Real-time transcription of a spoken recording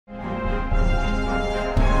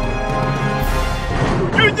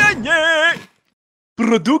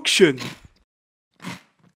Production.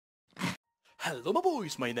 Hello my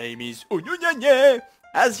boys, my name is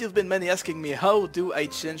As you've been many asking me how do I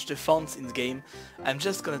change the fonts in the game, I'm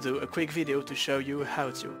just gonna do a quick video to show you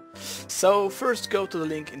how to. So first go to the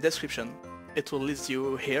link in description, it will lead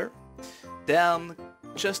you here. Then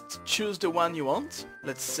just choose the one you want.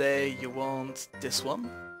 Let's say you want this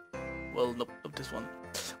one. Well, nope, not this one.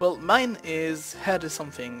 Well, mine is head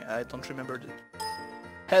something, I don't remember the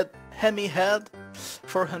Hemi head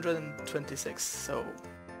 426, so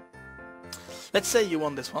let's say you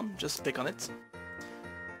want this one, just click on it.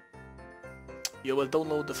 You will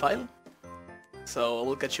download the file, so I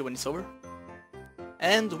will catch you when it's over.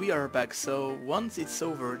 And we are back, so once it's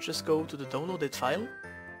over, just go to the downloaded file.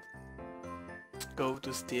 Go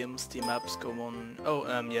to Steam, SteamApps, come on. Oh,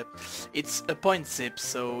 yeah. It's a point zip,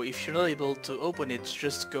 so if you're not able to open it,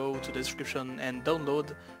 just go to the description and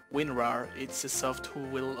download WinRAR. It's a soft who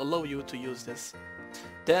will allow you to use this.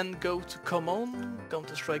 Then go to common,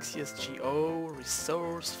 Counter-Strike csgo,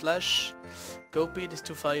 resource, flash, copy these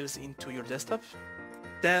two files into your desktop.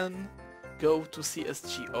 Then go to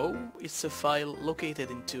csgo, it's a file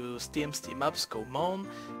located into Steam, SteamApps, common,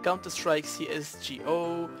 Counter-Strike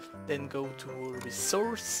csgo, then go to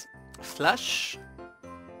resource, flash.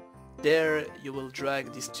 There you will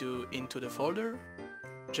drag these two into the folder.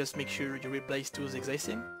 Just make sure you replace tools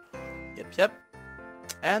existing. Yep.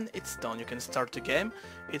 And it's done, you can start the game.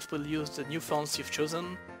 It will use the new fonts you've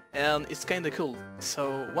chosen, and it's kinda cool.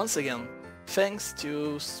 So once again, thanks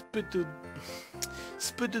to Spoodle.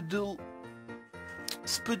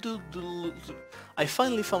 I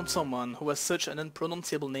finally found someone who has such an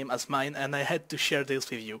unpronounceable name as mine, and I had to share this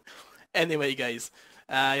with you. Anyway guys,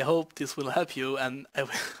 I hope this will help you, and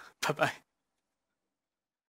bye bye.